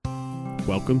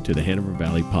Welcome to the Hanover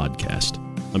Valley Podcast,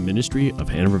 a ministry of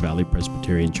Hanover Valley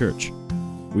Presbyterian Church.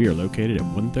 We are located at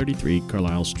 133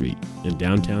 Carlisle Street in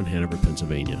downtown Hanover,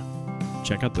 Pennsylvania.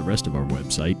 Check out the rest of our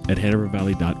website at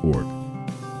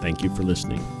hanovervalley.org. Thank you for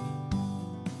listening.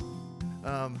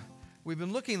 We've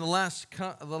been looking the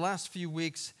last few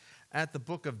weeks at the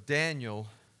book of Daniel,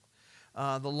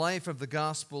 the life of the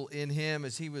gospel in him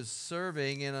as he was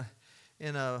serving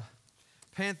in a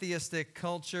pantheistic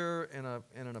culture, in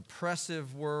an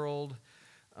oppressive world,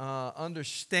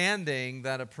 understanding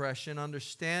that oppression,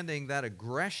 understanding that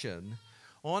aggression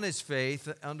on his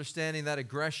faith, understanding that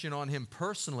aggression on him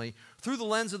personally through the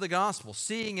lens of the gospel,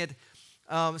 seeing it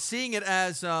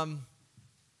as one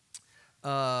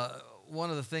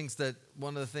of the things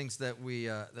that we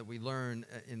learn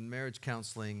in marriage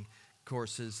counseling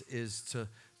courses is to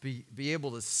be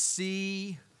able to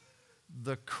see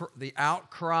the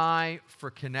outcry for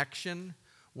connection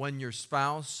when your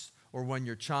spouse or when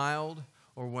your child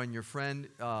or when your friend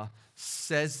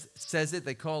says it.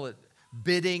 They call it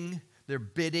bidding. They're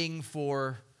bidding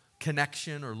for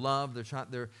connection or love.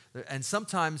 And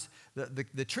sometimes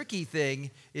the tricky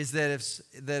thing is that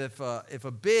if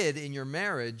a bid in your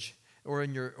marriage or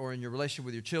in your relationship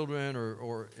with your children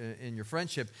or in your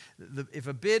friendship, if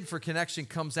a bid for connection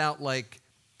comes out like,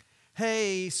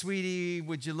 "Hey, sweetie,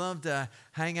 would you love to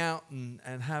hang out and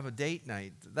have a date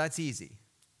night?" That's easy.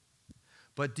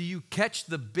 But do you catch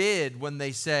the bid when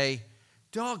they say,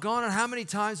 "Doggone it, how many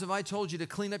times have I told you to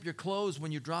clean up your clothes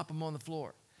when you drop them on the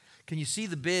floor?" Can you see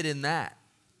the bid in that?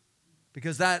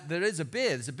 Because there is a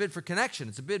bid. It's a bid for connection.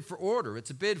 It's a bid for order. It's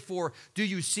a bid for, do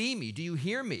you see me? Do you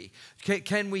hear me?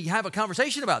 Can we have a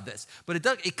conversation about this? But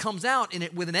it comes out in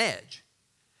it with an edge.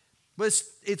 But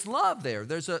it's love there.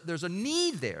 There's a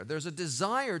need there. There's a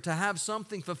desire to have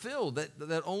something fulfilled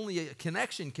that only a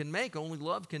connection can make, only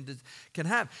love can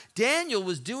have. Daniel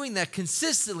was doing that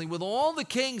consistently with all the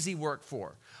kings he worked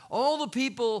for, all the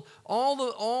people, all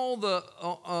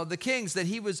the kings that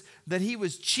he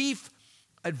was chief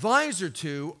advisor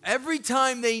to. Every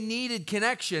time they needed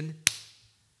connection,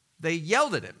 they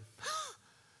yelled at him.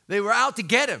 They were out to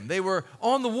get him. They were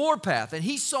on the warpath, and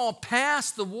he saw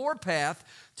past the warpath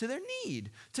to their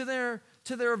need, to their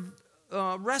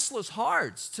restless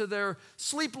hearts, to their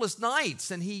sleepless nights,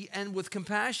 and with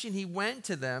compassion he went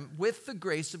to them with the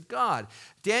grace of God.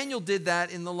 Daniel did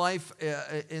that in the life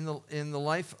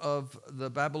of the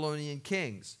Babylonian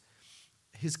kings.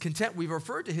 We've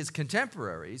referred to his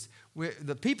contemporaries.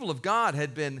 The people of God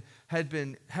had been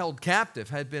held captive,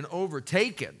 had been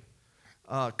overtaken,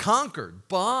 conquered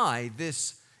by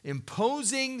this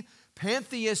imposing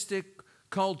pantheistic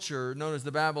culture known as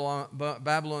the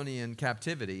Babylonian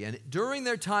captivity. And during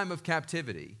their time of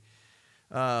captivity,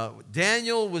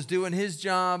 Daniel was doing his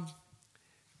job.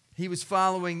 He was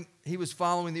following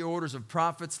the orders of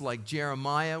prophets like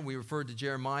Jeremiah. We referred to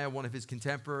Jeremiah, one of his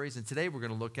contemporaries. And today we're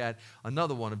going to look at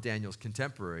another one of Daniel's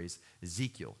contemporaries,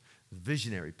 Ezekiel, the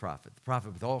visionary prophet, the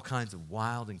prophet with all kinds of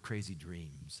wild and crazy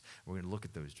dreams. We're going to look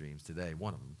at those dreams today,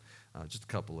 one of them, just a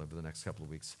couple over the next couple of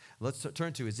weeks. Let's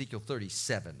turn to Ezekiel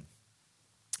 37.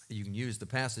 You can use the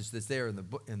passage that's there in the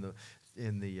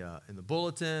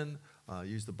bulletin.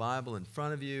 Use the Bible in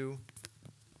front of you.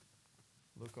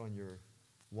 Look on your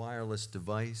wireless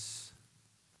device.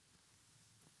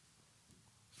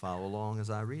 Follow along as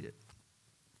I read it.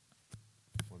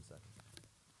 One second.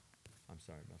 I'm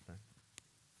sorry about that.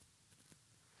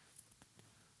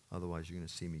 Otherwise, you're going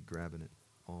to see me grabbing it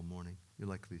all morning. You're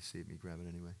likely to see me grab it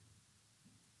anyway.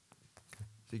 Okay.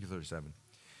 Ezekiel 37.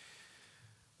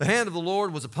 The hand of the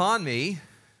Lord was upon me,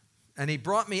 and he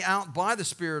brought me out by the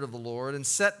Spirit of the Lord and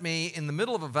set me in the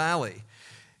middle of a valley.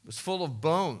 It was full of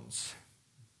bones.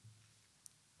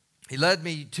 He led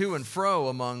me to and fro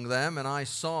among them, and I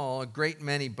saw a great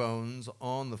many bones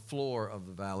on the floor of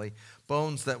the valley,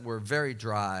 bones that were very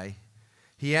dry.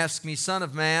 He asked me, "Son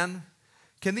of man,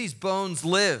 can these bones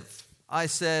live?" I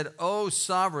said, "O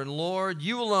sovereign Lord,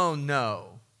 you alone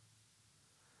know."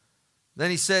 Then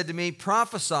he said to me,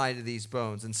 "Prophesy to these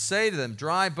bones and say to them,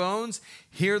 dry bones,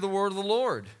 hear the word of the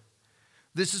Lord.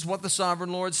 This is what the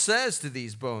sovereign Lord says to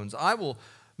these bones. I will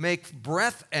make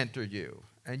breath enter you,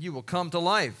 and you will come to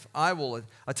life. I will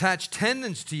attach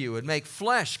tendons to you and make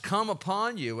flesh come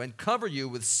upon you and cover you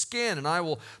with skin, and I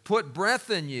will put breath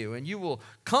in you, and you will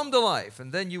come to life,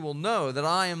 and then you will know that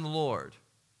I am the Lord."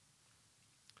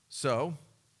 So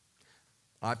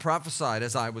I prophesied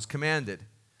as I was commanded.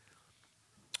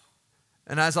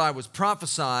 And as I was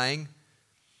prophesying,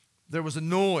 there was a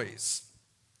noise,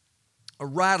 a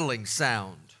rattling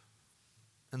sound,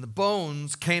 and the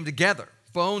bones came together,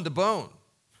 bone to bone.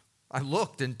 I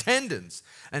looked, and tendons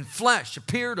and flesh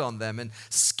appeared on them, and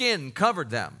skin covered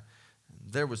them.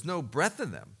 There was no breath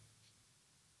in them.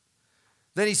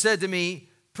 Then he said to me,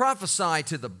 prophesy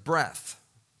to the breath.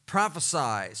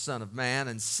 Prophesy, Son of Man,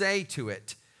 and say to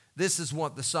it, this is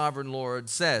what the sovereign Lord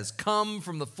says. Come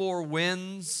from the four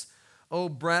winds, O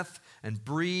breath, and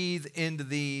breathe into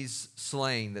these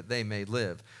slain that they may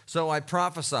live. So I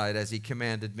prophesied as he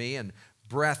commanded me, and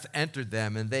breath entered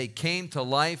them, and they came to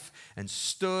life and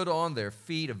stood on their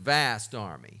feet, a vast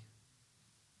army.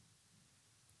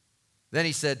 Then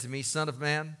he said to me, Son of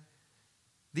man,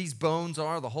 these bones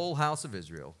are the whole house of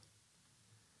Israel.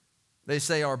 They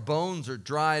say, our bones are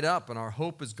dried up and our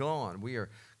hope is gone. We are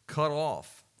cut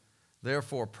off.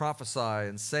 Therefore prophesy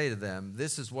and say to them,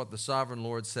 this is what the sovereign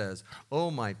Lord says.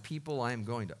 O my people, I am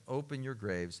going to open your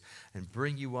graves and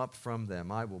bring you up from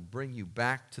them. I will bring you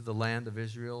back to the land of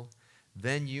Israel.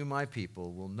 Then you, my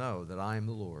people, will know that I am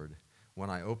the Lord when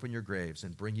I open your graves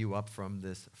and bring you up from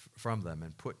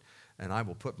them, and I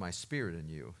will put my spirit in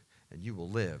you, and you will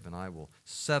live, and I will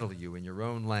settle you in your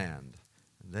own land.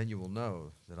 And then you will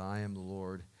know that I am the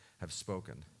Lord, have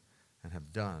spoken and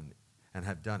have done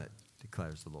it,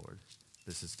 declares the Lord.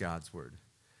 This is God's word.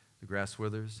 The grass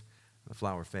withers, the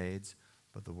flower fades,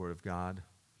 but the word of God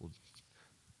will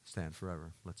stand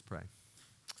forever. Let's pray.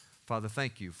 Father,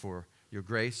 thank you for your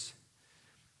grace.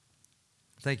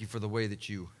 Thank you for the way that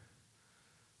you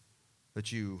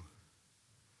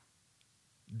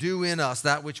do in us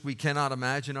that which we cannot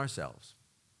imagine ourselves.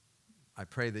 I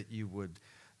pray that you would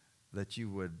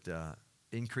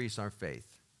increase our faith,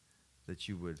 that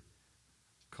you would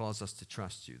cause us to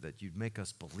trust you, that you'd make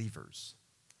us believers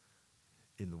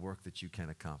in the work that you can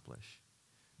accomplish.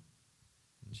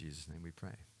 In Jesus' name we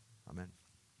pray. Amen.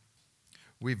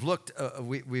 We've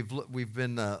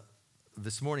been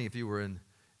this morning. If you were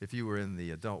in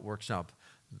the adult workshop,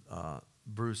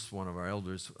 Bruce, one of our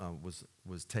elders,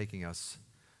 was taking us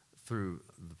through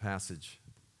the passage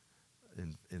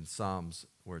in Psalms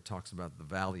where it talks about the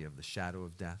valley of the shadow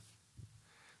of death.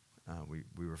 We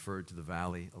referred to the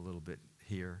valley a little bit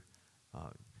here.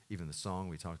 Even the song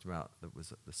we talked about,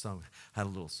 the song had a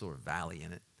little sort of valley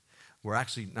in it. We're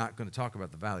actually not going to talk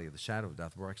about the valley of the shadow of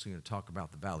death. We're actually going to talk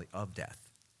about the valley of death.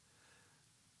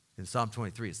 In Psalm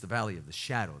 23, it's the valley of the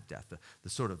shadow of death, the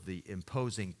sort of the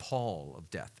imposing pall of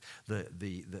death, the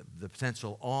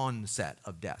potential onset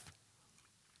of death,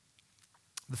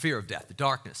 the fear of death, the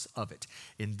darkness of it.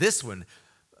 In this one,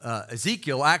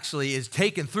 Ezekiel actually is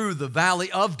taken through the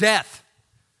valley of death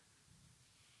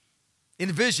in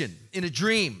a vision, in a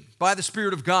dream, by the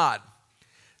Spirit of God.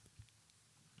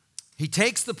 He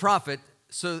takes the prophet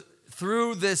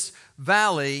through this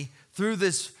valley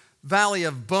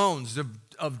of bones,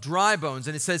 of dry bones.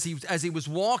 And it says as he was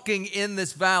walking in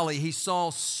this valley, he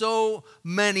saw so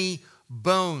many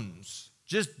bones,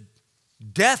 just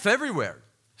death everywhere,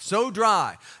 so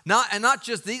dry. Not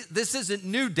just this isn't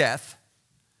new death.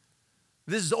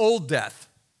 This is old death.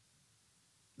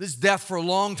 This is death for a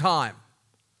long time.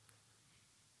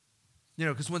 You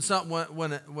know, because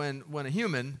when a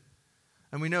human,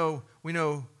 and we know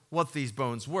what these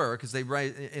bones were, because they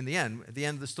write at the end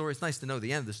of the story. It's nice to know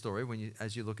the end of the story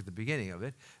as you look at the beginning of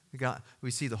it.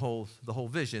 We see the whole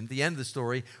vision. The end of the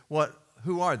story.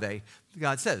 Who are they?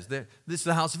 God says, this is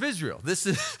the house of Israel.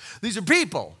 These are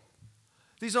people.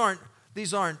 These aren't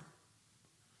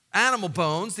animal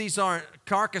bones. These aren't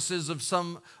carcasses of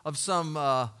some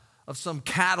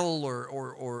cattle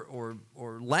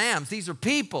or lambs. These are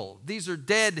people. These are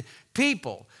dead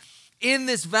people in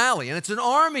this valley, and it's an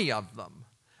army of them.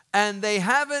 And they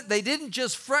didn't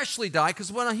just freshly die,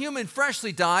 because when a human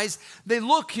freshly dies, they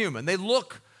look human.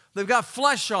 They've got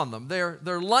flesh on them.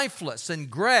 They're lifeless and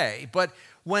gray. But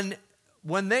when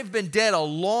they've been dead a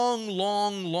long,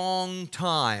 long, long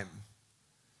time,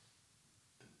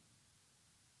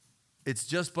 it's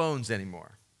just bones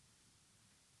anymore.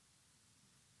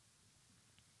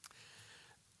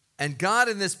 And God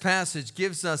in this passage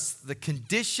gives us the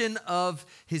condition of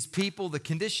his people, the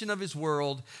condition of his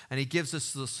world, and he gives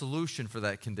us the solution for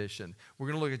that condition. We're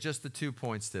going to look at just the 2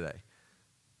 points today.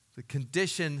 The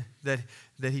condition that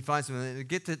he finds them in.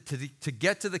 To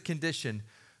get to the condition,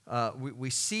 we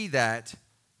see that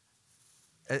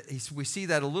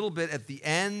a little bit at the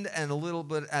end and a little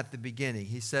bit at the beginning.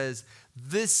 He says,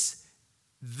 this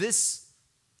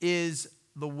is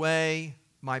the way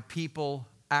my people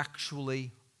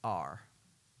actually are.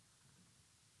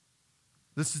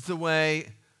 This is the way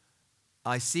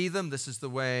I see them. This is the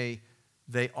way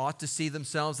they ought to see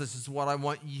themselves. This is what I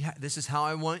want you. This is how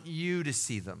I want you to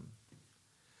see them.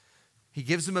 He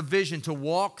gives them a vision to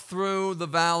walk through the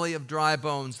valley of dry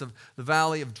bones, the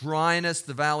valley of dryness,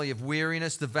 the valley of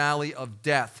weariness, the valley of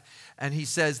death. And he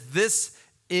says, this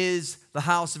is the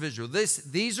house of Israel.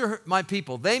 These are my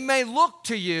people. They may look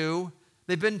to you.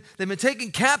 They've been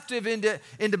taken captive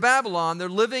into Babylon. They're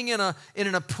living in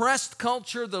an oppressed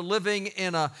culture. They're living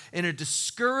in a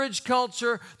discouraged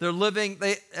culture.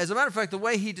 As a matter of fact, the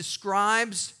way he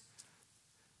describes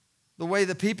the way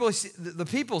the people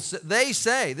they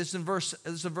say, this is in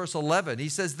verse 11. He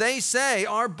says, they say,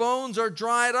 our bones are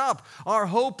dried up. Our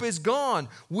hope is gone.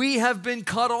 We have been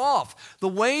cut off. The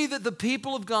way that the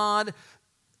people of God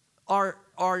are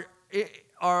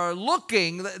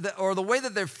looking, or the way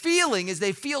that they're feeling, is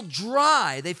they feel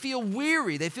dry. They feel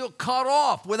weary. They feel cut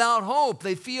off, without hope.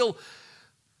 They feel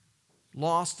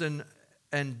lost and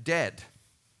dead.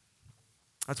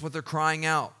 That's what they're crying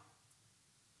out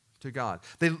to God.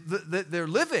 They're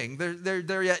living.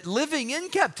 They're yet living in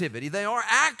captivity. They are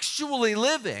actually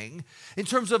living in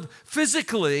terms of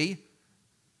physically,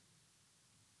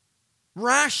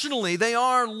 rationally. They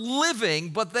are living,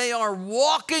 but they are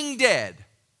walking dead.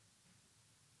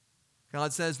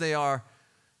 God says they are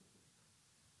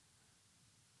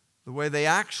the way they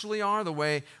actually are, the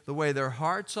way their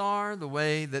hearts are, the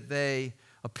way that they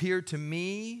appear to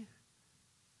me,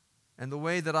 and the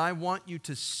way that I want you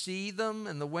to see them,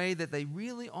 and the way that they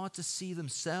really ought to see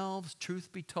themselves,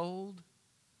 truth be told.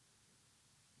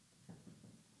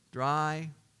 Dry,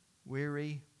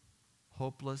 weary,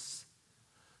 hopeless,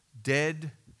 dead,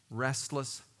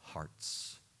 restless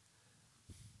hearts.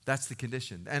 That's the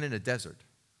condition, and in a desert.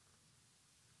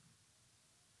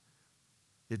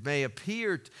 It may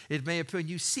appear when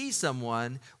you see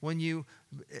someone,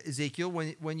 Ezekiel,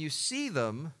 when you see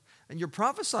them, and you're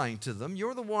prophesying to them,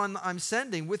 you're the one I'm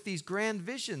sending with these grand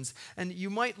visions. And you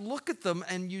might look at them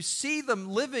and you see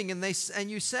them living, and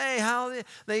you say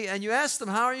and you ask them,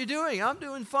 how are you doing? I'm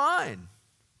doing fine.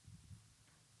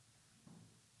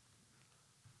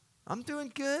 I'm doing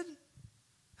good.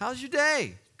 How's your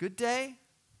day? Good day?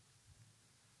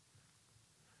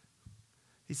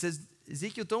 He says,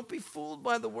 Ezekiel, don't be fooled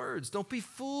by the words. Don't be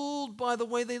fooled by the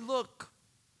way they look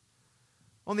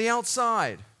on the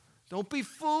outside. Don't be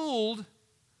fooled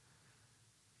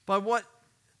by what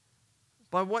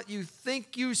you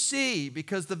think you see,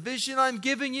 because the vision I'm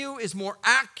giving you is more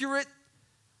accurate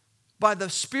by the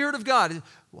Spirit of God.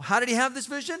 How did he have this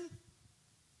vision?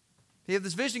 He had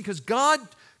this vision because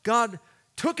God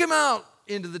took him out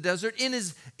into the desert in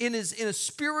a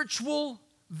spiritual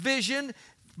vision.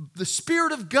 The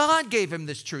Spirit of God gave him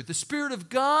this truth. The Spirit of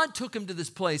God took him to this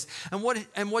place. And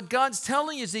what God's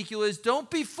telling Ezekiel is,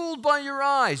 don't be fooled by your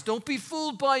eyes. Don't be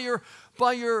fooled by your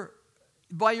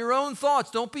own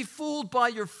thoughts. Don't be fooled by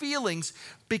your feelings,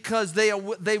 because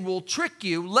they will trick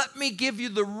you. Let me give you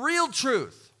the real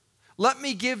truth. Let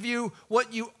me give you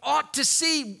what you ought to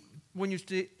see when you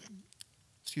see.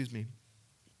 Excuse me.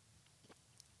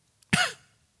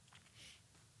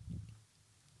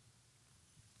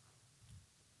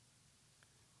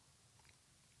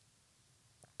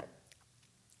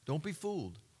 Don't be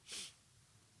fooled.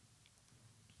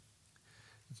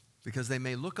 Because they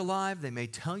may look alive, they may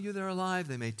tell you they're alive,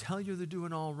 they may tell you they're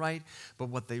doing all right, but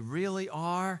what they really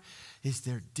are is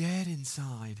they're dead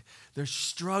inside. They're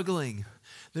struggling.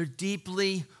 They're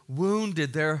deeply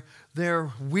wounded. They're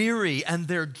weary and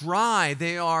they're dry.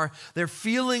 They're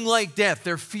feeling like death.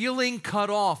 They're feeling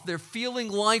cut off. They're feeling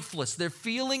lifeless. They're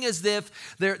feeling as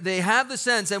if they have the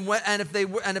sense. And if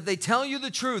they tell you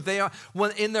the truth, they are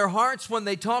in their hearts. When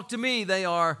they talk to me, they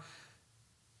are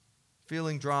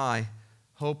feeling dry,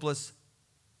 hopeless,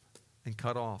 and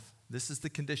cut off. This is the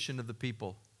condition of the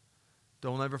people.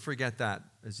 Don't ever forget that,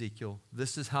 Ezekiel.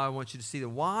 This is how I want you to see that.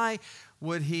 Why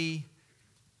would he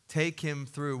take him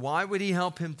through? Why would he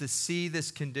help him to see this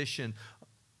condition?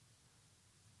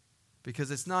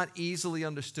 Because it's not easily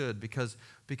understood. Because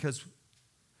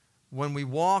when we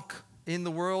walk in the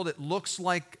world, it looks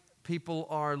like people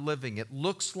are living. It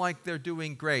looks like they're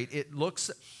doing great. It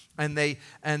looks, and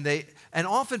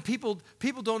often people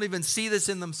don't even see this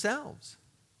in themselves.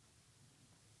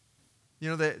 You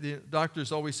know, the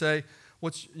doctors always say,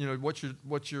 what's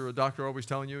your doctor always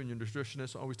telling you, and your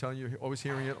nutritionist always telling you, always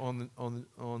hearing it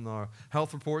on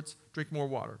health reports? Drink more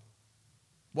water.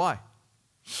 Why?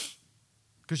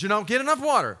 Because you don't get enough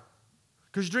water.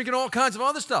 Because you're drinking all kinds of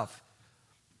other stuff.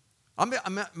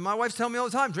 My wife's telling me all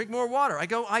the time, drink more water.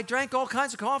 I drank all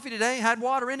kinds of coffee today, had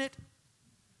water in it.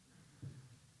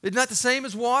 Isn't that the same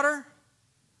as water?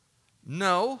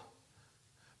 No.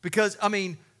 Because,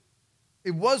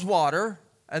 it was water,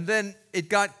 and then it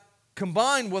got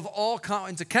combined with all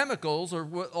kinds of chemicals or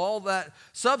with all that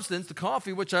substance, the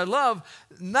coffee, which I love,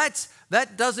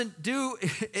 that doesn't do,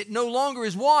 it no longer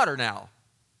is water now.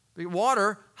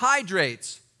 Water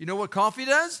hydrates. You know what coffee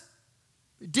does?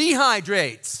 It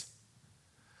dehydrates.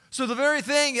 So the very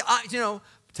thing,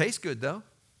 tastes good though.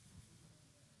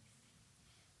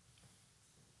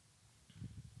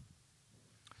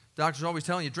 Doctors are always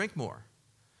telling you drink more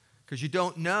because you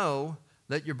don't know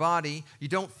that you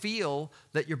don't feel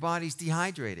that your body's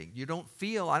dehydrating.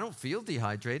 I don't feel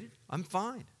dehydrated. I'm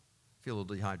fine. I feel a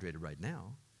little dehydrated right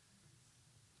now.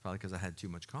 Probably because I had too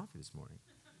much coffee this morning.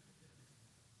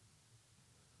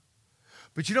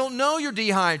 But you don't know you're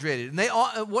dehydrated.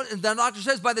 And what the doctor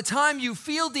says, by the time you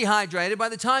feel dehydrated, by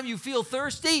the time you feel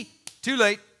thirsty, too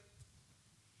late.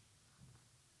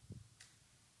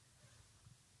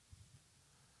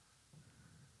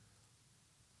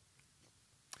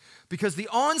 Because the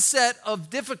onset of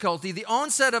difficulty, the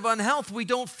onset of unhealth, we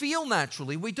don't feel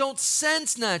naturally. We don't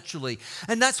sense naturally.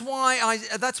 And that's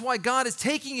why God is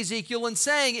taking Ezekiel and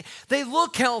saying, they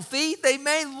look healthy. They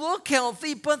may look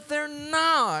healthy, but they're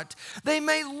not. They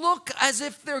may look as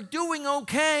if they're doing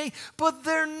okay, but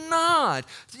they're not.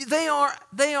 They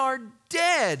are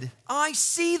dead. I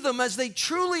see them as they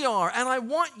truly are, and I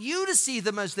want you to see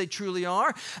them as they truly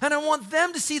are, and I want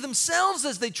them to see themselves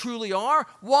as they truly are.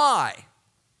 Why?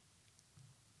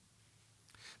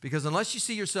 Because unless you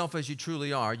see yourself as you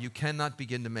truly are, you cannot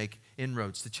begin to make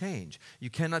inroads to change.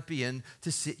 You cannot begin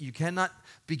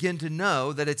to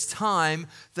know that it's time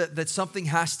that something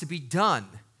has to be done.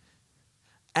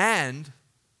 And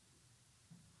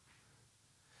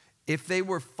if they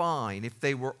were fine, if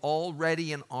they were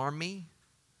already an army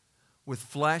with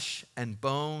flesh and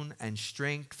bone and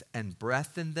strength and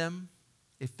breath in them,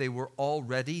 if they were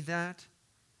already that,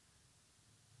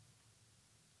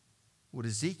 would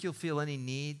Ezekiel feel any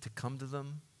need to come to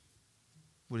them?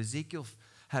 Would Ezekiel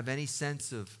have any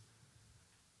sense of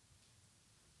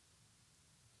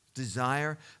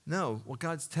desire? No. What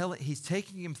God's he's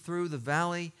taking him through the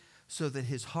valley so that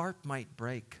his heart might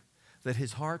break, that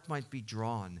his heart might be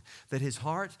drawn, that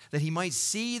he might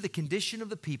see the condition of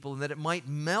the people, and that it might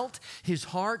melt his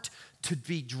heart to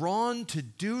be drawn to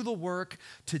do the work,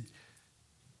 to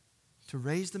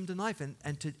raise them to life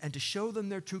and to show them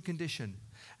their true condition.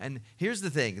 And here's the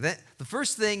thing, that the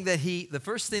first thing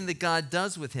that God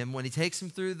does with him when he takes him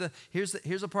through here's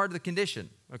a part of the condition,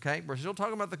 okay? We're still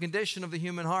talking about the condition of the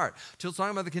human heart. Still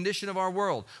talking about the condition of our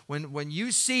world. When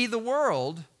you see the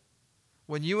world,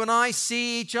 when you and I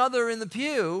see each other in the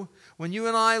pew, when you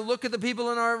and I look at the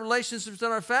people in our relationships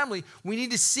and our family, we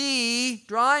need to see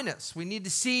dryness. We need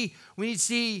to see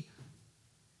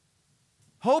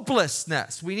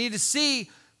hopelessness. We need to see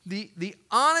the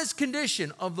honest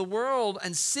condition of the world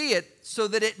and see it so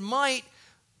that it might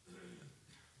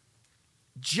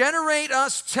generate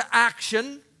us to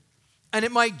action, and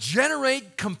it might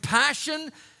generate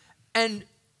compassion and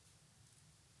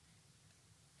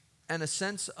a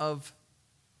sense of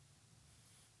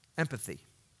empathy.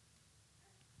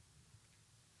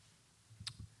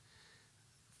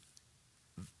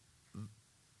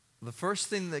 The first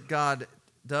thing that God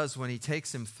does when he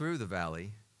takes him through the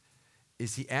valley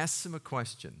is he asks him a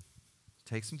question.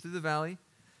 Takes him through the valley.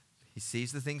 He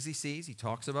sees the things he sees. He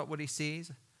talks about what he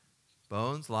sees.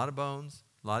 Bones, a lot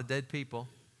of dead people.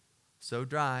 So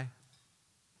dry.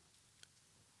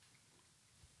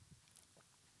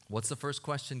 What's the first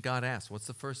question God asks? What's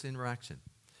the first interaction?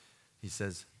 He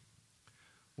says,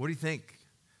 what do you think?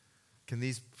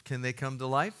 Can they come to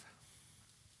life?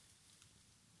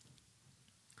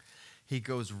 He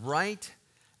goes right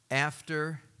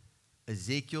after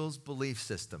Ezekiel's belief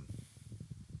system.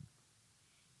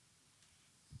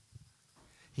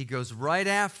 He goes right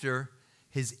after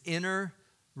his inner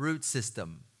root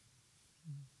system.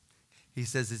 He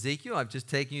says, Ezekiel, I've just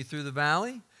taken you through the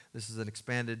valley. This is an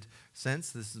expanded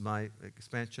sense. This is my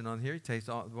expansion on here.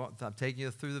 I'm taking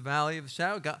you through the valley of the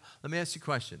shadow. God, let me ask you a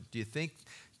question. Do you think,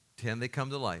 can they come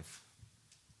to life?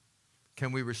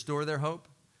 Can we restore their hope?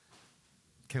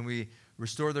 Can we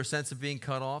restore their sense of being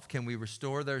cut off? Can we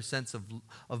restore their sense of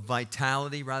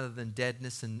vitality rather than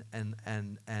deadness and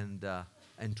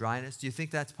dryness? Do you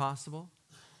think that's possible?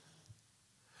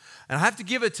 And I have to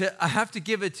give it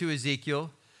to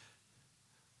Ezekiel.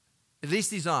 At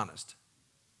least he's honest.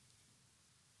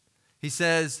 He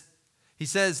says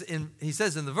in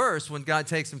the verse when God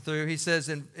takes him through, he says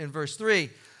in verse 3,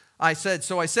 I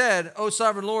said, O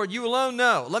sovereign Lord, you alone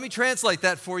know. Let me translate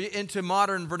that for you into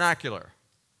modern vernacular.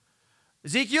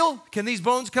 Ezekiel, can these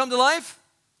bones come to life?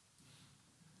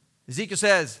 Ezekiel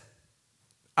says,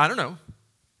 I don't know.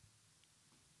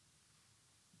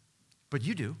 But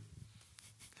you do.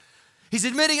 He's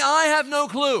admitting, I have no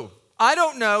clue. I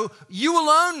don't know. You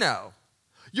alone know.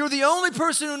 You're the only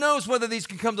person who knows whether these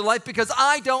can come to life because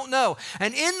I don't know.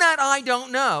 And in that I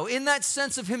don't know, in that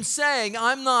sense of him saying,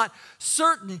 I'm not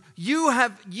certain, you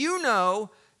know,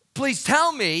 please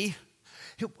tell me,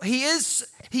 he is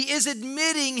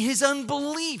admitting his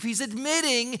unbelief. He's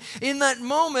admitting in that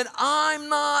moment, I'm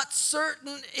not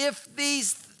certain if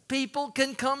these people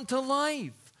can come to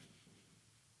life.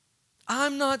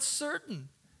 I'm not certain.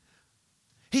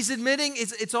 He's admitting,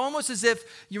 it's almost as if,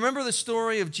 you remember the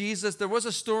story of Jesus? There was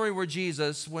a story where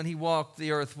Jesus, when he walked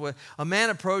the earth, a man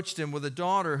approached him with a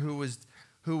daughter who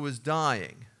was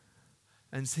dying.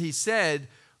 And he said,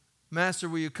 Master,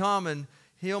 will you come and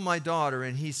heal my daughter?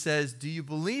 And he says, do you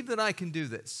believe that I can do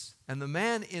this? And the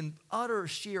man, in utter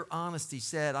sheer honesty,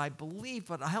 said, I believe,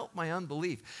 but help my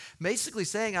unbelief. Basically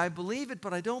saying, I believe it,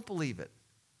 but I don't believe it.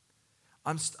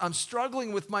 I'm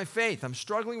struggling with my faith. I'm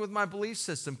struggling with my belief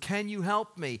system. Can you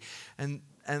help me? And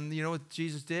you know what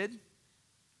Jesus did?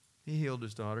 He healed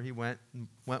his daughter. He went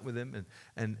with him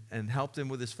and helped him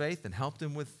with his faith and helped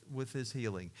him with his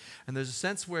healing. And there's a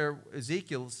sense where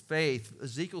Ezekiel's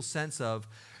sense of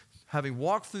having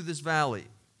walked through this valley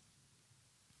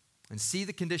and see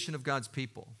the condition of God's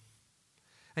people.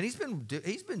 And he's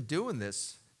been doing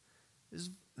this.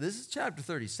 This is chapter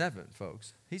 37,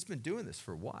 folks. He's been doing this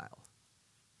for a while.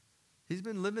 He's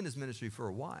been living his ministry for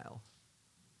a while.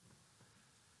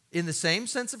 In the same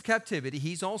sense of captivity,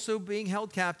 he's also being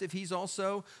held captive. He's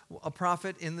also a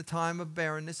prophet in the time of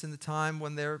barrenness, in the time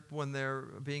when they're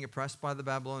being oppressed by the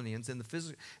Babylonians, in the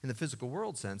physical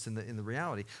world sense, in the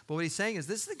reality. But what he's saying is,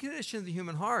 this is the condition of the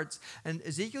human hearts. And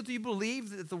Ezekiel, do you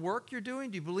believe that the work you're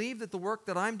doing, do you believe that the work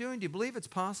that I'm doing, do you believe it's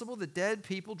possible that dead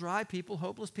people, dry people,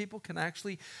 hopeless people can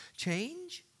actually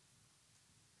change?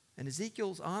 And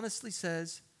Ezekiel honestly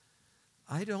says,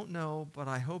 I don't know, but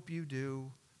I hope you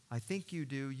do. I think you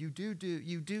do. You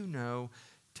do know.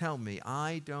 Tell me.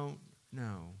 I don't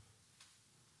know.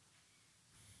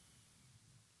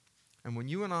 And when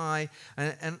you and I,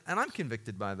 and I'm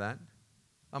convicted by that.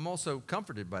 I'm also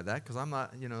comforted by that because I'm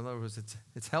not, in other words,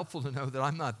 it's helpful to know that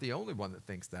I'm not the only one that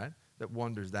thinks that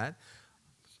wonders that.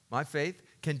 My faith,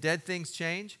 can dead things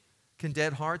change? Can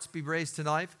dead hearts be raised to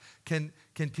life? Can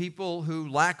people who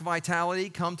lack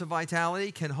vitality come to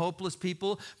vitality? Can hopeless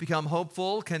people become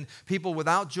hopeful? Can people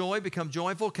without joy become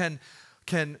joyful? Can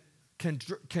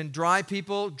dry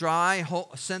people, dry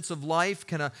sense of life,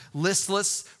 can a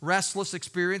listless, restless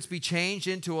experience be changed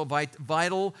into a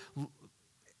vital,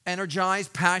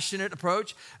 energized, passionate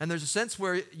approach? And there's a sense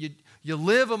where you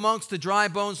live amongst the dry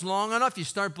bones long enough, you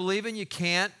start believing you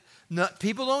can't. No,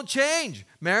 people don't change.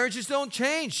 Marriages don't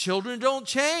change. Children don't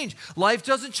change. Life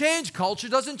doesn't change. Culture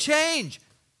doesn't change.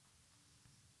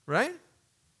 Right?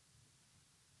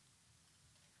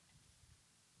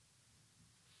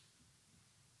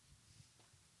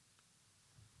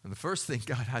 And the first thing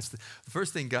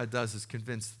God does is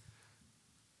convince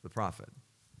the prophet.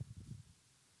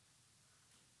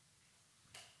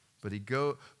 But he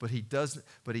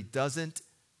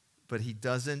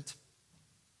doesn't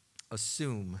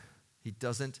assume. He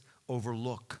doesn't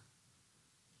overlook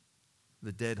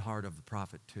the dead heart of the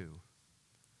prophet too.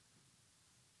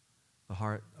 The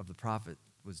heart of the prophet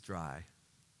was dry.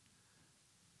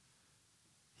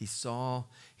 He's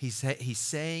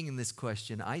saying in this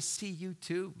question, I see you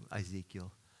too,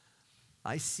 Ezekiel.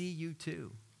 I see you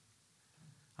too.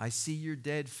 I see your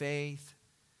dead faith.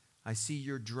 I see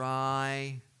your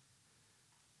dry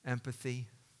empathy.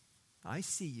 I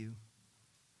see you,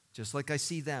 just like I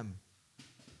see them.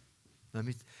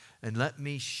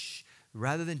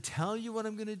 Rather than tell you what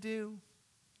I'm going to do,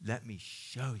 let me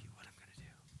show you what I'm going to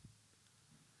do.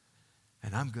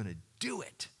 And I'm going to do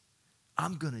it.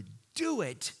 I'm going to do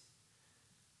it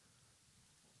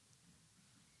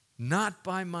not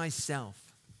by myself.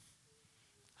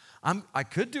 I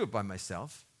could do it by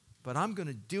myself, but I'm going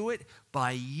to do it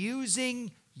by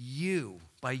using you,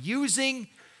 by using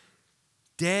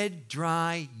dead,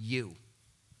 dry you.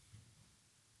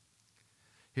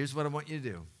 Here's what I want you to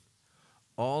do.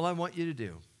 All I want you to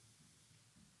do,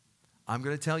 I'm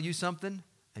going to tell you something,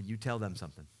 and you tell them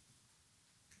something.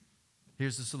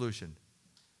 Here's the solution.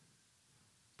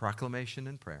 Proclamation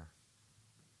and prayer.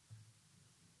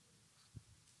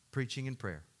 Preaching and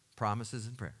prayer. Promises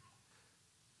and prayer.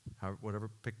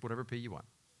 Pick whatever P you want.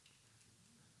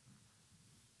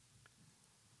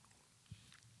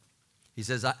 He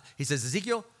says,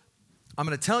 Ezekiel, I'm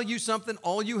going to tell you something.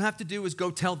 All you have to do is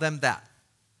go tell them that.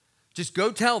 Just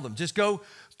go tell them. Just go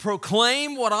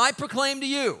proclaim what I proclaim to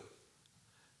you.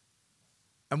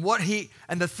 And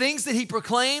the things that he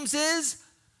proclaims is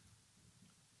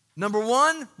Number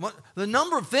one, the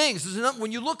number of things.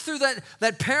 When you look through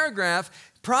that paragraph,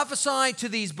 prophesy to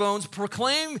these bones,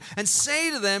 proclaim and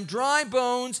say to them, dry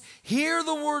bones, hear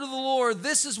the word of the Lord.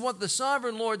 This is what the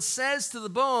sovereign Lord says to the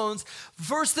bones. The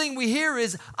first thing we hear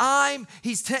is,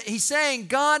 he's saying,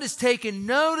 God has taken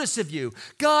notice of you.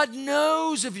 God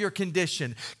knows of your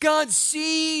condition. God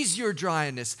sees your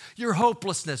dryness, your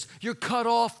hopelessness, your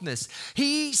cut-offness.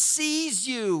 He sees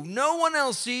you. No one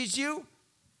else sees you,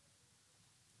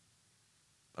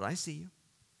 but I see you.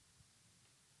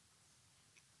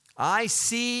 I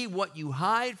see what you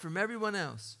hide from everyone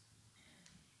else.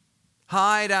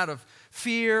 Hide out of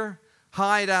fear,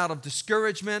 hide out of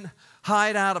discouragement,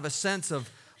 hide out of a sense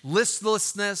of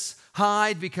listlessness,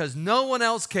 hide because no one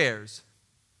else cares.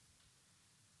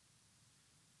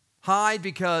 Rather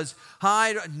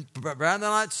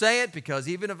not say it, because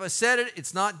even if I said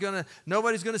it,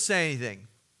 nobody's gonna say anything.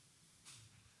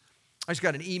 I just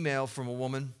got an email from a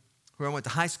woman who I went to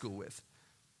high school with.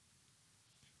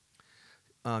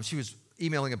 She was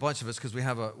emailing a bunch of us because we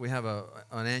have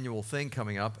an annual thing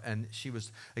coming up, and she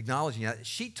was acknowledging that.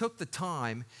 She took the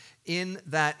time in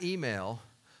that email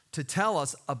to tell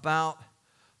us about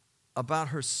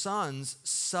her son's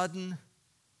sudden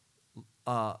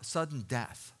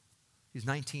death. He's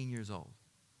 19 years old,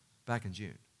 back in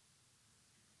June.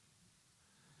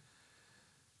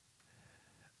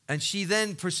 And she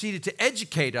then proceeded to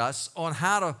educate us on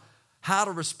how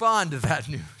to respond to that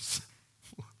news.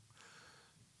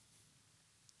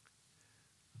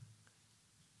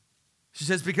 She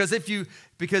says, because if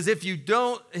you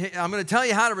don't, I'm going to tell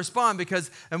you how to respond,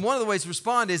 and one of the ways to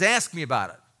respond is ask me about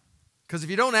it. Because if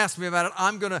you don't ask me about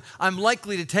it, I'm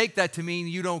likely to take that to mean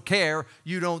you don't care,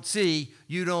 you don't see,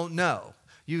 you don't know,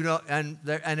 and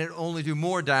it only do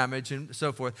more damage and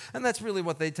so forth. And that's really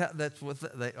what they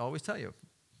always tell you.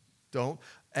 Don't.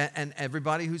 And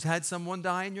everybody who's had someone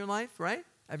die in your life, right?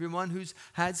 Everyone who's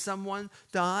had someone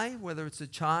die, whether it's a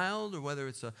child or whether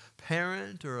it's a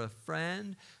parent or a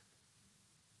friend.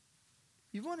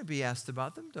 You want to be asked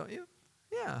about them, don't you?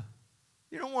 Yeah.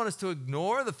 You don't want us to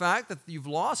ignore the fact that you've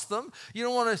lost them. You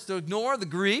don't want us to ignore the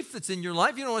grief that's in your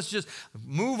life. You don't want us to just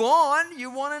move on.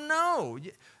 You want to know.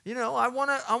 I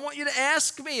want you to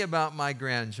ask me about my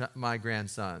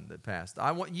grandson that passed.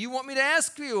 You want me to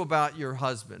ask you about your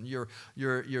husband, your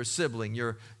sibling,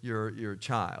 your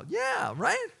child. Yeah,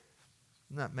 right?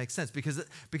 That makes sense because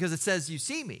it says you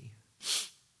see me.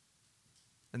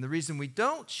 And the reason we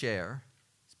don't share,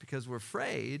 because we're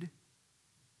afraid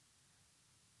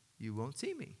you won't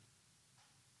see me.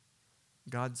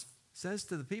 God says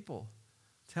to the people,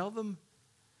 tell them,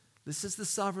 this is the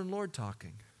sovereign Lord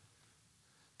talking.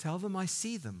 Tell them I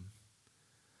see them.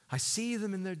 I see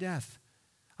them in their death.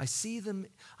 I see them.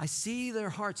 I see their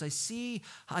hearts. I see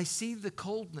the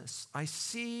coldness. I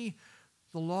see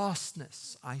the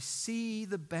lostness. I see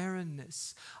the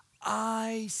barrenness.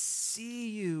 I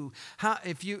see you.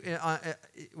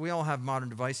 We all have modern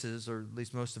devices, or at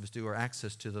least most of us do, or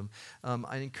access to them.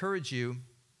 I encourage you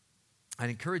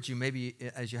maybe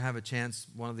as you have a chance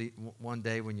one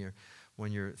day when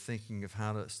you're thinking of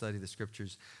how to study the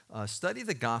scriptures, study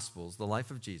the Gospels, the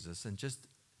life of Jesus, and just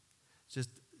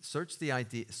search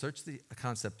the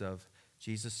concept of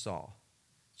Jesus saw,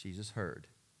 Jesus heard,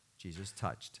 Jesus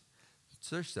touched.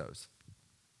 Search those.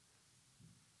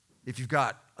 If you've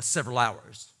got several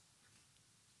hours,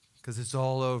 because it's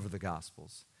all over the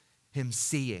Gospels. Him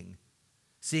seeing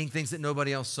things that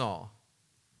nobody else saw.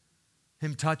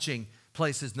 Him touching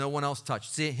places no one else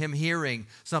touched. Him hearing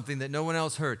something that no one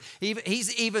else heard.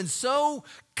 He's even so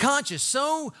conscious,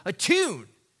 so attuned.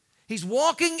 He's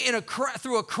walking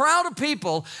through a crowd of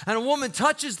people, and a woman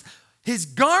touches his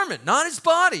garment, not his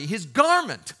body, his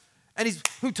garment. And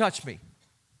who touched me?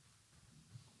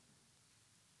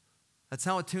 That's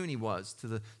how attuned he was to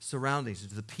the surroundings,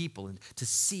 to the people, and to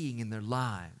seeing in their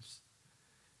lives.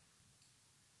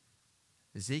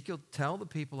 Ezekiel, tell the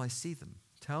people I see them.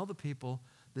 Tell the people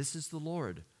this is the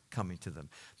Lord coming to them,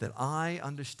 that I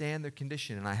understand their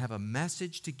condition and I have a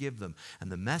message to give them. And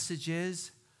the message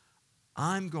is,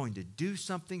 I'm going to do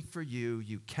something for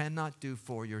you cannot do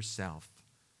for yourself.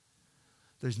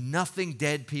 There's nothing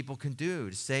dead people can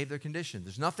do to save their condition.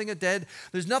 There's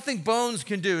nothing bones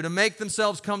can do to make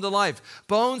themselves come to life.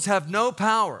 Bones have no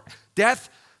power. Death,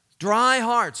 dry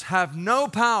hearts have no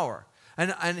power.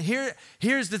 And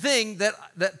here's the thing,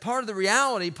 that part of the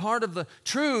reality, part of the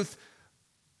truth,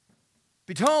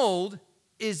 be told,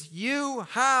 is you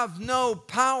have no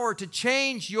power to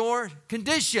change your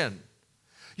condition.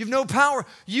 You have no power.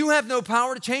 You have no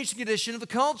power to change the condition of the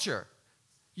culture.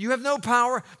 You have no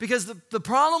power, because the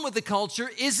problem with the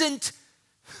culture isn't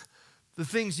the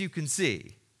things you can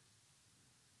see.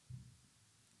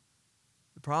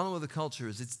 The problem with the culture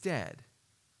is it's dead.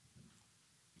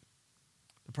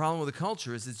 The problem with the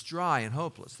culture is it's dry and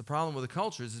hopeless. The problem with the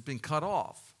culture is it's been cut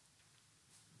off.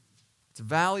 It's a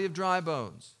valley of dry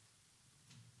bones.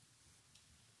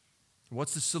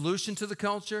 What's the solution to the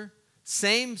culture?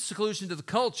 Same solution to the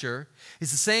culture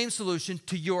is the same solution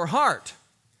to your heart.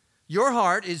 Your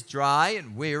heart is dry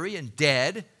and weary and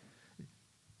dead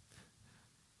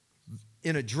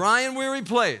in a dry and weary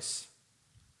place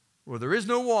where there is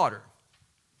no water.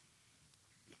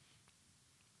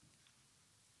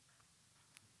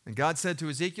 And God said to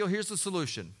Ezekiel, here's the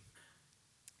solution.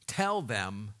 Tell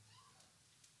them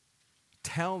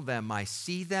I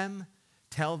see them.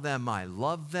 Tell them I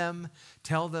love them.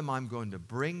 Tell them I'm going to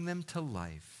bring them to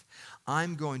life.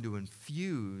 I'm going to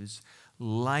infuse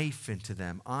life into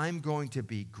them. I'm going to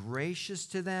be gracious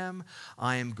to them.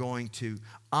 I'm not going to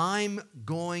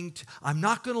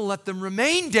let them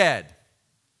remain dead.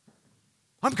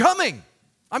 I'm coming.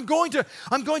 I'm going to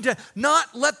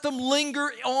not let them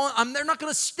linger on. They're not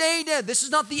going to stay dead. This is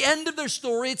not the end of their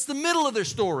story. It's the middle of their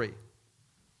story.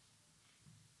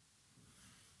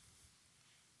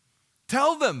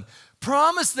 Tell them,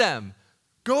 promise them,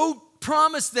 go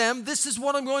promise them, this is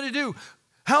what I'm going to do.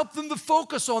 Help them to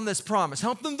focus on this promise.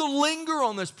 Help them to linger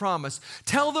on this promise.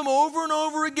 Tell them over and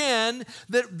over again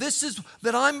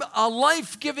that I'm a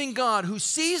life-giving God who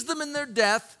sees them in their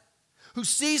death, who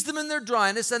sees them in their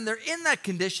dryness, and they're in that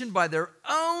condition by their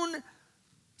own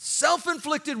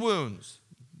self-inflicted wounds.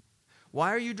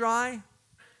 Why are you dry?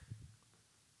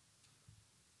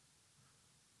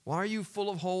 Why are you full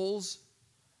of holes?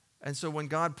 And so when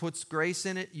God puts grace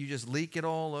in it, you just leak it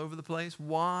all over the place.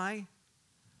 Why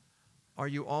are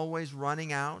you always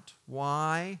running out?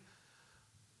 Why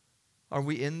are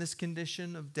we in this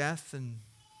condition of death and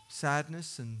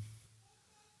sadness and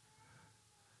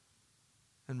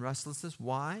restlessness?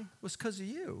 Why? It was because of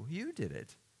you. You did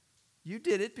it. You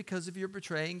did it because of your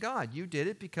betraying God. You did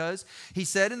it because he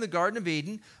said in the Garden of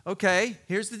Eden, okay,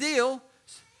 here's the deal.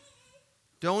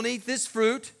 Don't eat this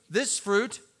fruit. This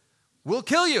fruit will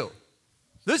kill you.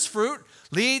 This fruit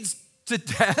leads to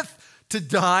death, to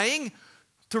dying,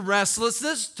 to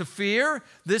restlessness, to fear.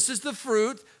 This is the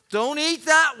fruit. Don't eat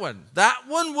that one. That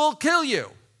one will kill you.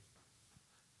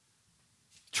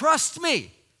 Trust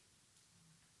me.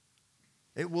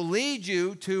 It will lead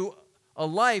you to a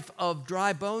life of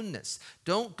dry boneness.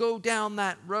 Don't go down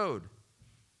that road.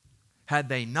 Had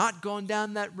they not gone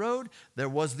down that road, there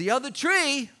was the other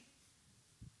tree.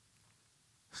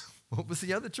 What was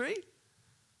the other tree?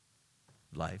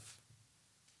 Life.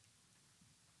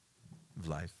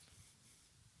 Life.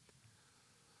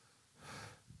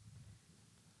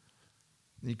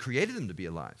 He created them to be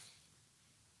alive.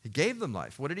 He gave them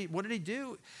life. What did he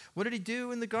do? What did he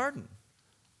do in the garden?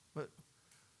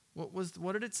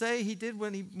 What did it say he did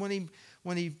when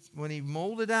he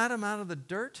molded Adam out of the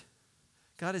dirt?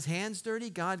 Got his hands dirty.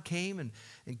 God came and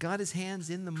got his hands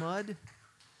in the mud.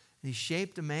 And he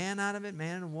shaped a man out of it,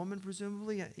 man and a woman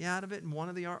presumably out of it in one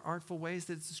of the artful ways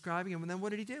that it's describing. And then what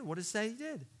did he do? What does it say he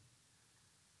did?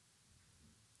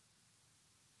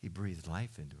 He breathed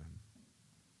life into him.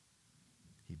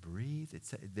 He breathed.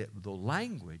 The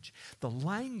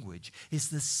language is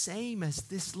the same as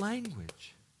this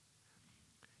language.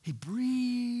 He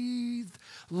breathed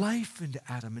life into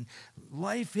Adam and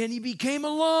he became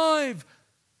alive.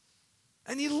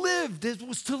 And he lived. It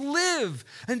was to live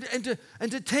and to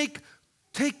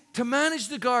manage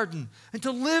the garden and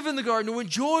to live in the garden, to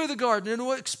enjoy the garden and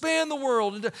to expand the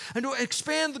world and to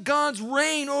expand God's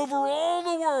reign over all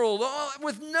the world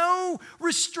with no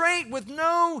restraint, with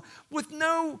no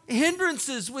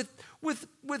hindrances, with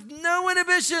no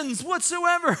inhibitions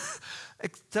whatsoever,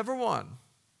 except for one.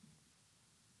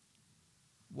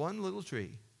 One little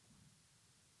tree.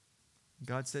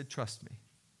 God said, trust me.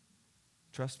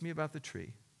 Trust me about the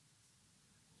tree.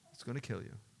 It's going to kill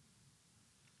you.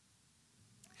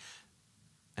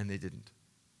 And they didn't.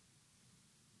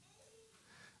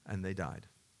 And they died.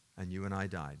 And you and I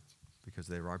died because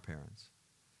they were our parents.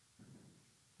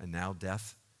 And now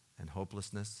death and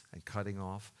hopelessness and cutting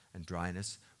off and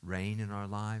dryness reign in our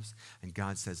lives. And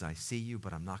God says, I see you,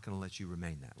 but I'm not going to let you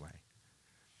remain that way.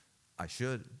 I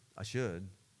should. It's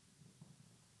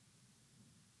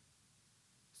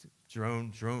your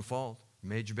own fault. You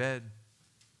made your bed.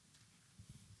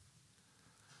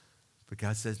 But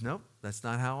God says, nope, that's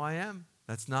not how I am.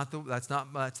 That's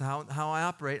how I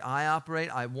operate.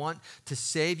 I want to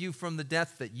save you from the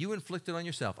death that you inflicted on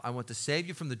yourself. I want to save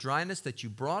you from the dryness that you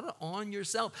brought on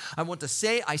yourself. I want to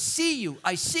say, I see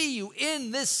you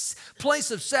in this place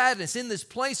of sadness, in this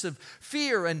place of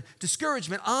fear and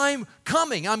discouragement. I'm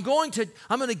coming. I'm going to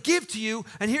give to you.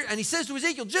 And he says to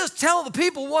Ezekiel, just tell the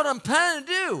people what I'm planning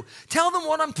to do. Tell them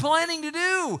what I'm planning to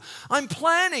do. I'm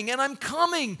planning and I'm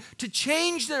coming to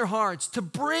change their hearts, to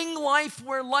bring life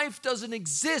where life doesn't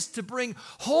exist, to bring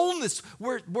wholeness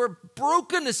where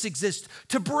brokenness exists,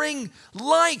 to bring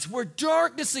light where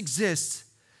darkness exists,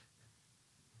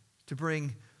 to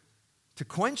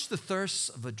quench the thirsts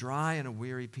of a dry and a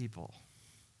weary people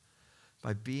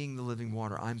by being the living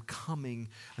water. I'm coming,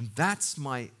 and that's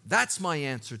my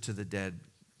answer to the dead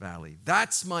valley.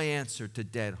 That's my answer to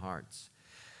dead hearts.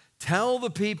 Tell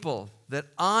the people that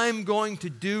I'm going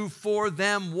to do for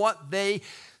them what they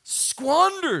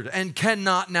squandered and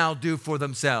cannot now do for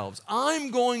themselves. I'm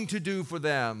going to do for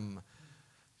them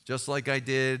just like I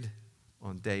did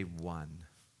on day one.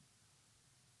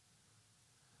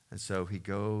 And so he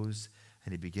goes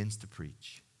and he begins to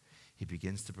preach. He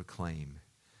begins to proclaim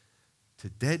to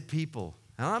dead people.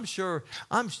 And I'm sure,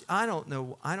 I don't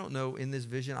know in this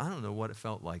vision, I don't know what it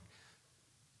felt like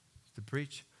to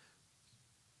preach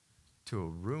to a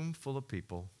room full of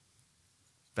people,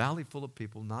 valley full of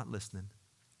people not listening.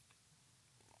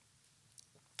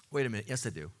 Wait a minute. Yes, I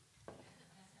do.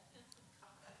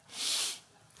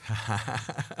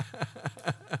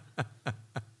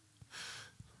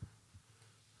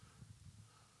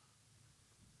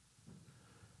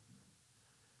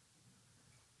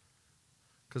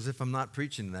 Because if I'm not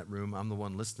preaching in that room, I'm the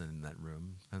one listening in that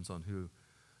room. Depends on who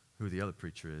the other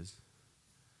preacher is.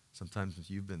 Sometimes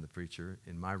you've been the preacher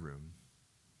in my room.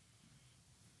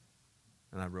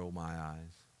 And I roll my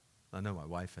eyes. I know my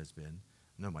wife has been.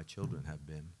 I know my children have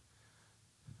been.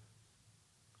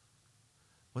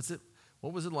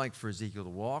 What was it like for Ezekiel to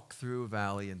walk through a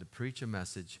valley and to preach a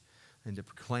message and to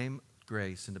proclaim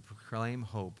grace and to proclaim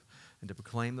hope and to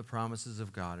proclaim the promises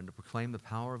of God and to proclaim the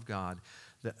power of God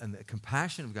and the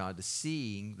compassion of God, to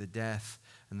seeing the death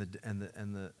and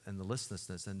the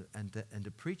listlessness and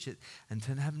to preach it and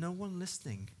to have no one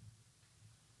listening.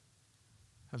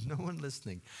 Have no one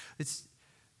listening.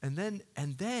 And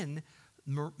then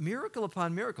miracle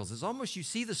upon miracles. It's almost, you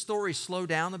see the story slow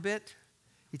down a bit.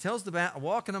 He tells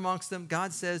walking amongst them,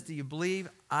 God says, do you believe?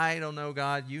 I don't know,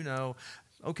 God, you know.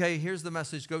 Okay, here's the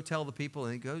message, go tell the people.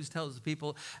 And he goes, tells the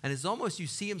people, and it's almost, you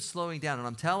see him slowing down. And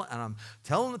I'm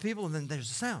telling the people, and then there's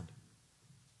a sound.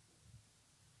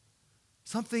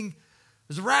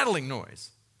 There's a rattling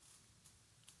noise.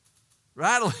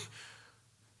 Rattling.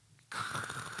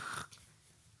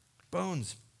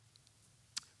 Bones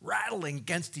rattling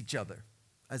against each other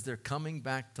as they're coming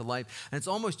back to life. And it's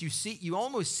almost, you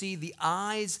almost see the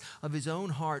eyes of his own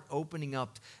heart opening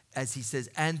up as he says,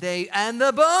 and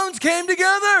the bones came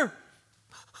together.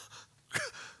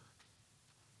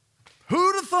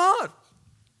 Who'd have thought?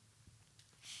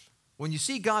 When you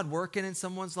see God working in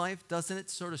someone's life, doesn't it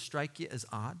sort of strike you as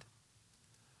odd?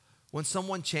 When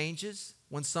someone changes,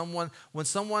 when someone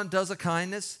does a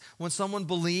kindness, when someone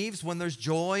believes, when there's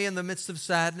joy in the midst of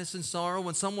sadness and sorrow,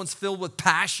 when someone's filled with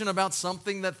passion about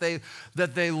something that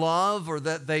they love or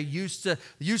that they used to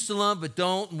love but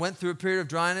don't, and went through a period of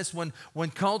dryness,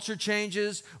 when culture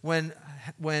changes, when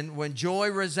joy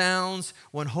resounds,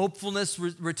 when hopefulness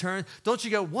returns, don't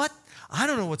you go, what? I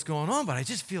don't know what's going on, but I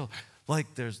just feel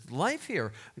like there's life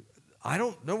here. I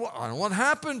don't know what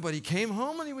happened, but he came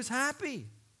home and he was happy.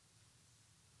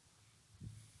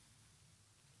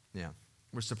 Yeah,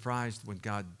 we're surprised when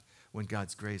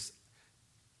God's grace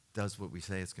does what we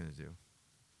say it's going to do.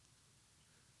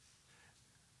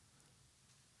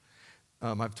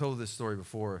 I've told this story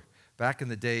before. Back in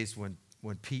the days when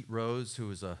Pete Rose, who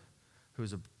was a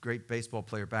great baseball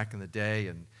player back in the day,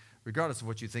 and regardless of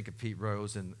what you think of Pete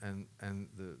Rose and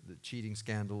the cheating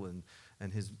scandal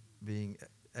and his being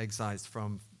excised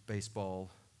from baseball,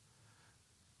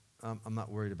 I'm not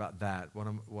worried about that.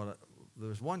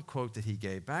 There's one quote that he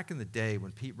gave. Back in the day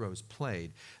when Pete Rose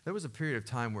played, there was a period of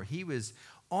time where he was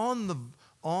on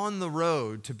the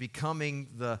road to becoming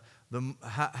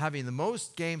having the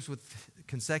most games with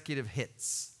consecutive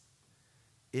hits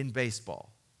in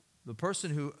baseball. The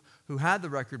person who had the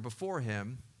record before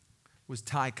him was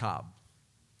Ty Cobb.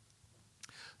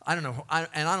 I don't know, I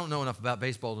don't know enough about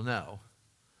baseball to know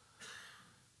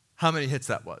how many hits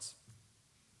that was.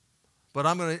 But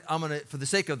I'm gonna, for the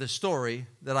sake of the story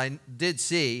that I did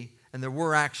see, and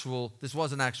this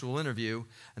was an actual interview,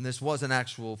 and this was an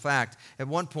actual fact. At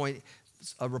one point,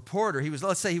 a reporter,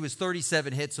 let's say he was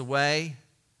 37 hits away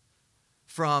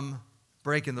from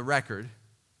breaking the record,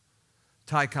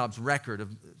 Ty Cobb's record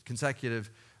of consecutive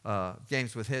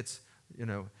games with hits,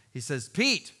 he says,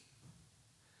 Pete,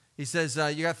 he says,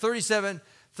 you got 37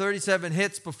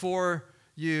 hits before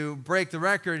you break the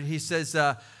record. He says,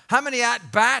 how many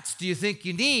at-bats do you think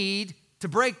you need to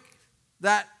break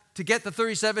that, to get the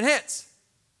 37 hits?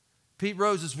 Pete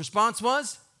Rose's response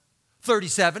was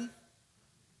 37.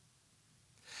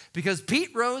 Because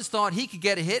Pete Rose thought he could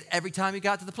get a hit every time he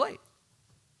got to the plate.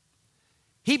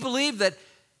 He believed that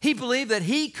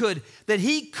he could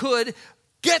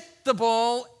get the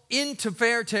ball into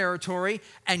fair territory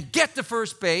and get to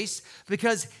first base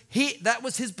because that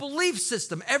was his belief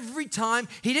system. Every time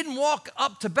he didn't walk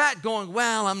up to bat going,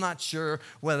 well, I'm not sure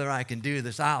whether I can do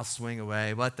this. I'll swing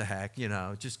away. What the heck,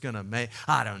 just going to make,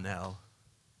 I don't know.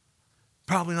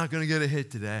 Probably not going to get a hit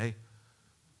today.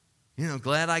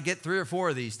 Glad I get 3 or 4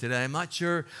 of these today. I'm not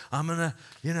sure I'm going to,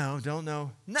 don't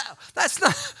know. No, that's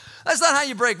not how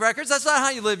you break records. That's not how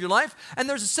you live your life. And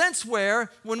there's a sense where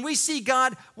when we see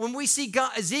God,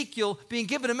 Ezekiel being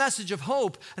given a message of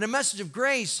hope and a message of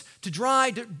grace to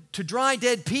dry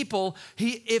dead people,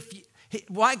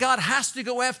 why God has to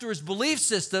go after his belief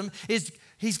system is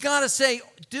he's got to say,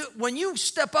 when you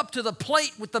step up to the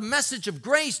plate with the message of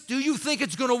grace, do you think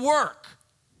it's going to work?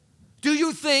 Do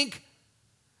you think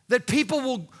that people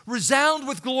will resound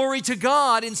with glory to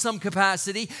God in some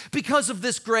capacity because of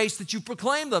this grace that you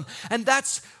proclaim them? And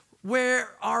that's where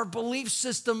our belief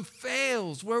system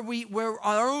fails, where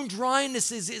our own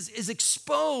dryness is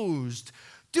exposed.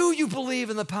 Do you believe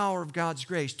in the power of God's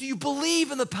grace? Do you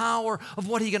believe in the power of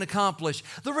what he can accomplish?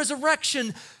 The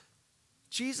resurrection,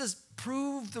 Jesus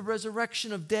proved the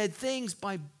resurrection of dead things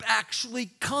by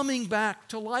actually coming back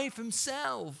to life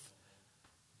himself.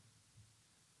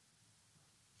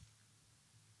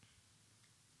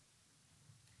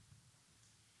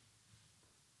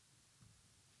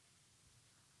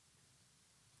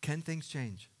 Can things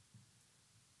change?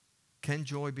 Can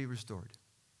joy be restored?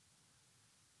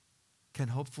 Can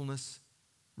hopefulness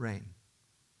reign?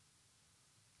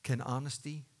 Can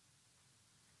honesty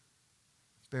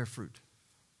bear fruit?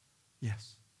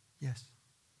 Yes, yes.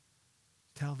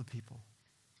 Tell the people.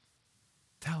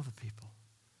 Tell the people.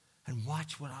 And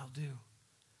watch what I'll do.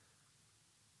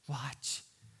 Watch.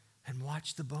 And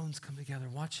watch the bones come together.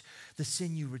 Watch the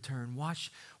sinew return.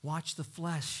 Watch the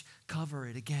flesh cover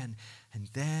it again. And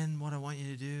then what I want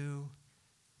you to do,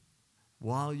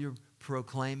 while you're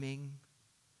proclaiming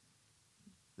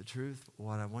the truth,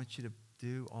 what I want you to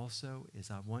do also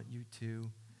is I want you to,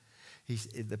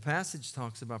 the passage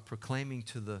talks about proclaiming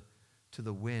to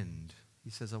the wind.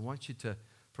 He says, I want you to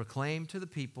proclaim to the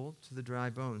people, to the dry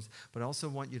bones, but I also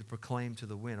want you to proclaim to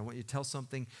the wind. I want you to tell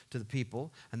something to the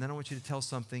people, and then I want you to tell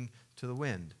something to the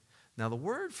wind. Now, the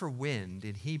word for wind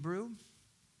in Hebrew,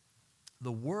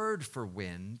 the word for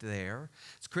wind there,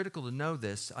 it's critical to know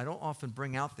this. I don't often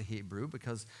bring out the Hebrew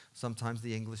because sometimes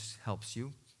the English helps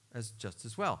you just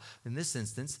as well. In this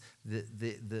instance,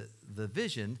 the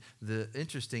vision, the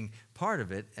interesting part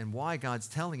of it, and why God's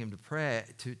telling him to pray,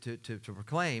 to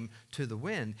proclaim to the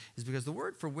wind, is because the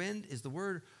word for wind is the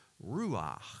word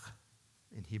ruach.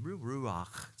 In Hebrew,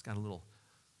 ruach. It's got a little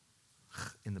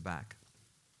in the back.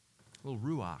 A little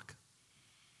ruach.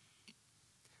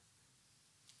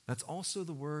 That's also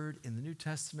the word in the New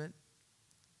Testament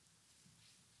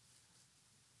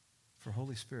for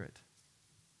Holy Spirit.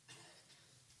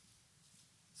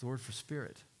 The word for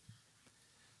spirit.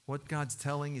 What God's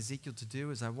telling Ezekiel to do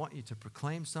is I want you to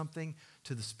proclaim something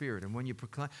to the Spirit. And when you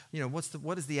proclaim,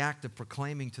 what is the act of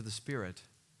proclaiming to the Spirit?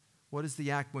 What is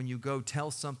the act when you go tell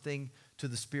something to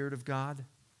the Spirit of God?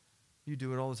 You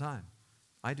do it all the time.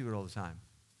 I do it all the time.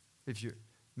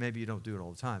 Maybe you don't do it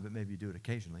all the time, but maybe you do it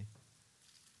occasionally.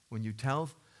 When you tell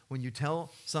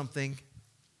something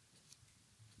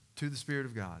to the Spirit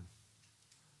of God,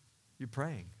 you're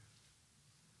praying.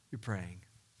 You're praying.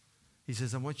 He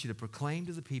says, I want you to proclaim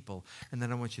to the people, and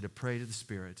then I want you to pray to the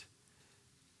Spirit.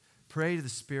 Pray to the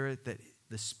Spirit that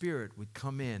the Spirit would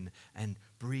come in and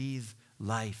breathe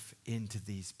life into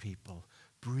these people.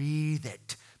 Breathe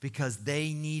it, because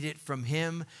they need it from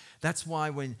him. That's why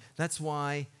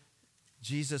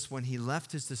Jesus, when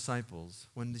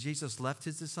Jesus left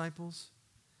his disciples,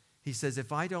 he says,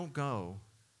 if I don't go,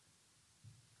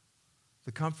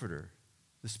 the Comforter,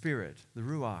 the Spirit, the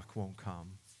Ruach won't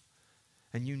come.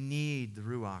 And you need the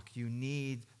Ruach. You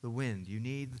need the wind. You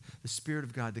need the Spirit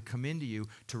of God to come into you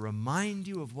to remind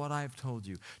you of what I've told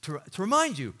you, to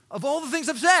remind you of all the things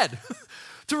I've said,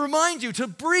 to remind you, to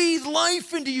breathe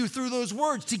life into you through those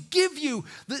words, to give you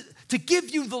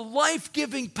the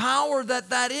life-giving power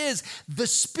that is. The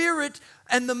Spirit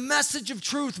And the message of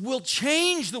truth will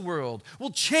change the world, will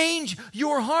change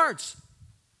your hearts.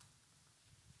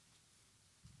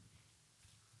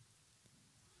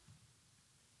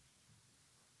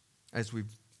 As we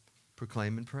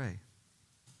proclaim and pray.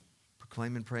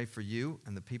 Proclaim and pray for you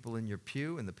and the people in your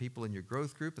pew and the people in your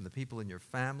growth group and the people in your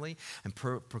family. And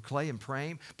pray and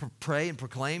proclaim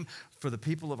for the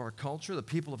people of our culture, the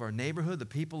people of our neighborhood, the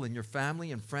people in your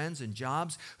family and friends and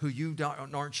jobs who you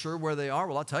aren't sure where they are.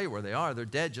 Well, I'll tell you where they are. They're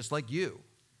dead just like you.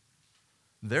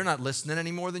 They're not listening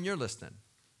any more than you're listening.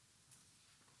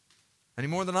 Any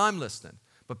more than I'm listening.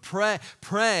 But pray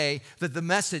that the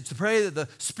message, pray that the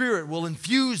Spirit will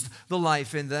infuse the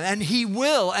life in them. And He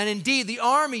will. And indeed, the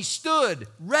army stood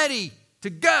ready to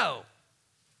go.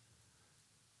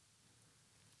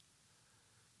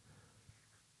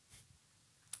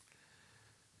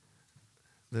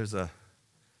 There's a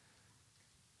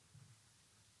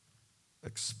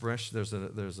expression,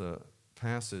 there's a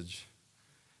passage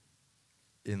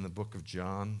in the book of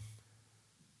John,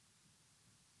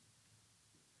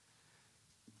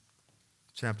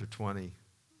 chapter 20,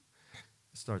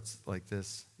 starts like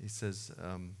this. He says,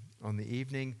 on the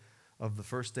evening of the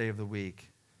first day of the week,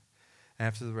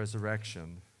 after the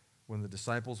resurrection, when the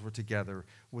disciples were together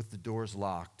with the doors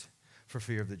locked for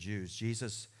fear of the Jews,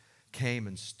 Jesus came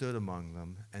and stood among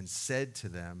them and said to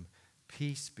them,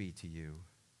 "Peace be to you."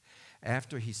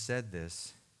 After he said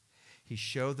this, he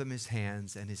showed them his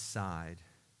hands and his side,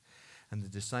 and the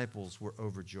disciples were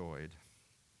overjoyed.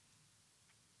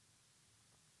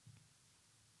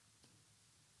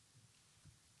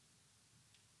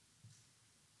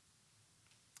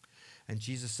 And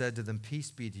Jesus said to them,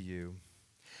 "Peace be to you.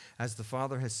 As the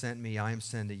Father has sent me, I am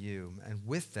sending you." And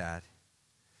with that,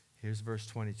 here's verse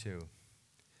 22.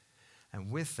 And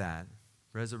with that,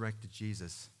 resurrected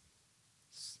Jesus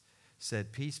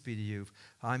said, "Peace be to you.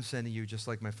 I'm sending you just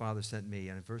like my Father sent me."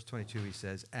 And in verse 22 he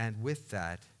says, and with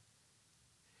that,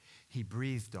 he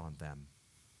breathed on them.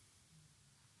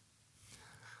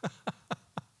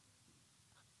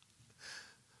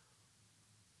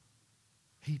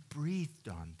 He breathed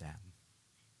on them.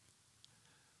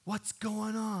 What's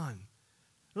going on?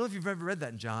 I don't know if you've ever read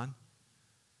that in John.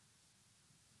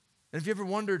 And if you ever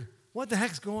wondered, what the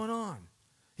heck's going on?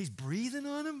 He's breathing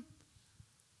on them?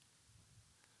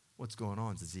 What's going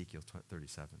on is Ezekiel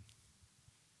 37.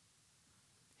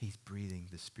 He's breathing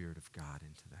the Spirit of God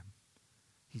into them.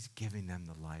 He's giving them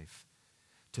the life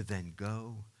to then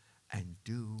go and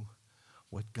do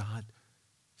what God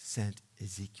sent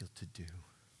Ezekiel to do.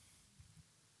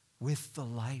 With the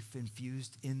life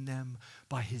infused in them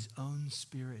by his own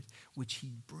Spirit, which he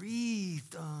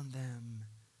breathed on them.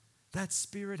 That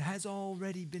Spirit has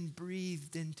already been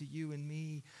breathed into you and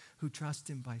me who trust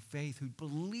him by faith, who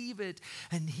believe it.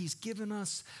 And he's given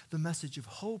us the message of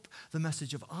hope, the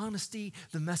message of honesty,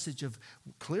 the message of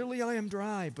clearly I am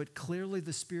dry, but clearly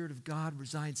the Spirit of God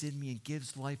resides in me and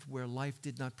gives life where life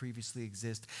did not previously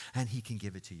exist, and he can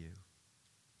give it to you.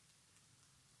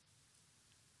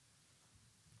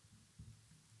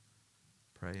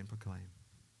 Pray and proclaim.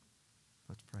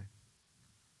 Let's pray.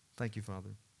 Thank you,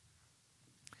 Father.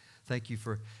 Thank you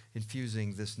for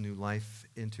infusing this new life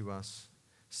into us,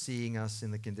 seeing us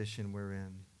in the condition we're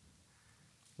in.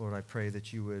 Lord, I pray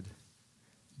that you would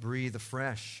breathe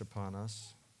afresh upon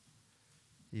us,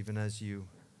 even as you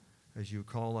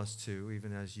call us to,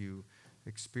 even as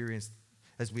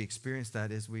we experience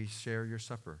that as we share your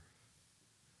supper.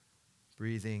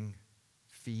 Breathing,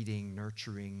 feeding,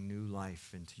 nurturing new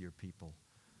life into your people.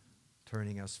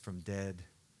 Turning us from dead,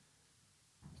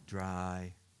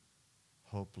 dry,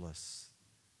 hopeless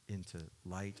into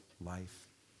light, life,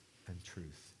 and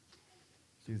truth.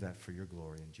 Do that for your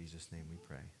glory. In Jesus' name we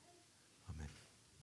pray. Amen.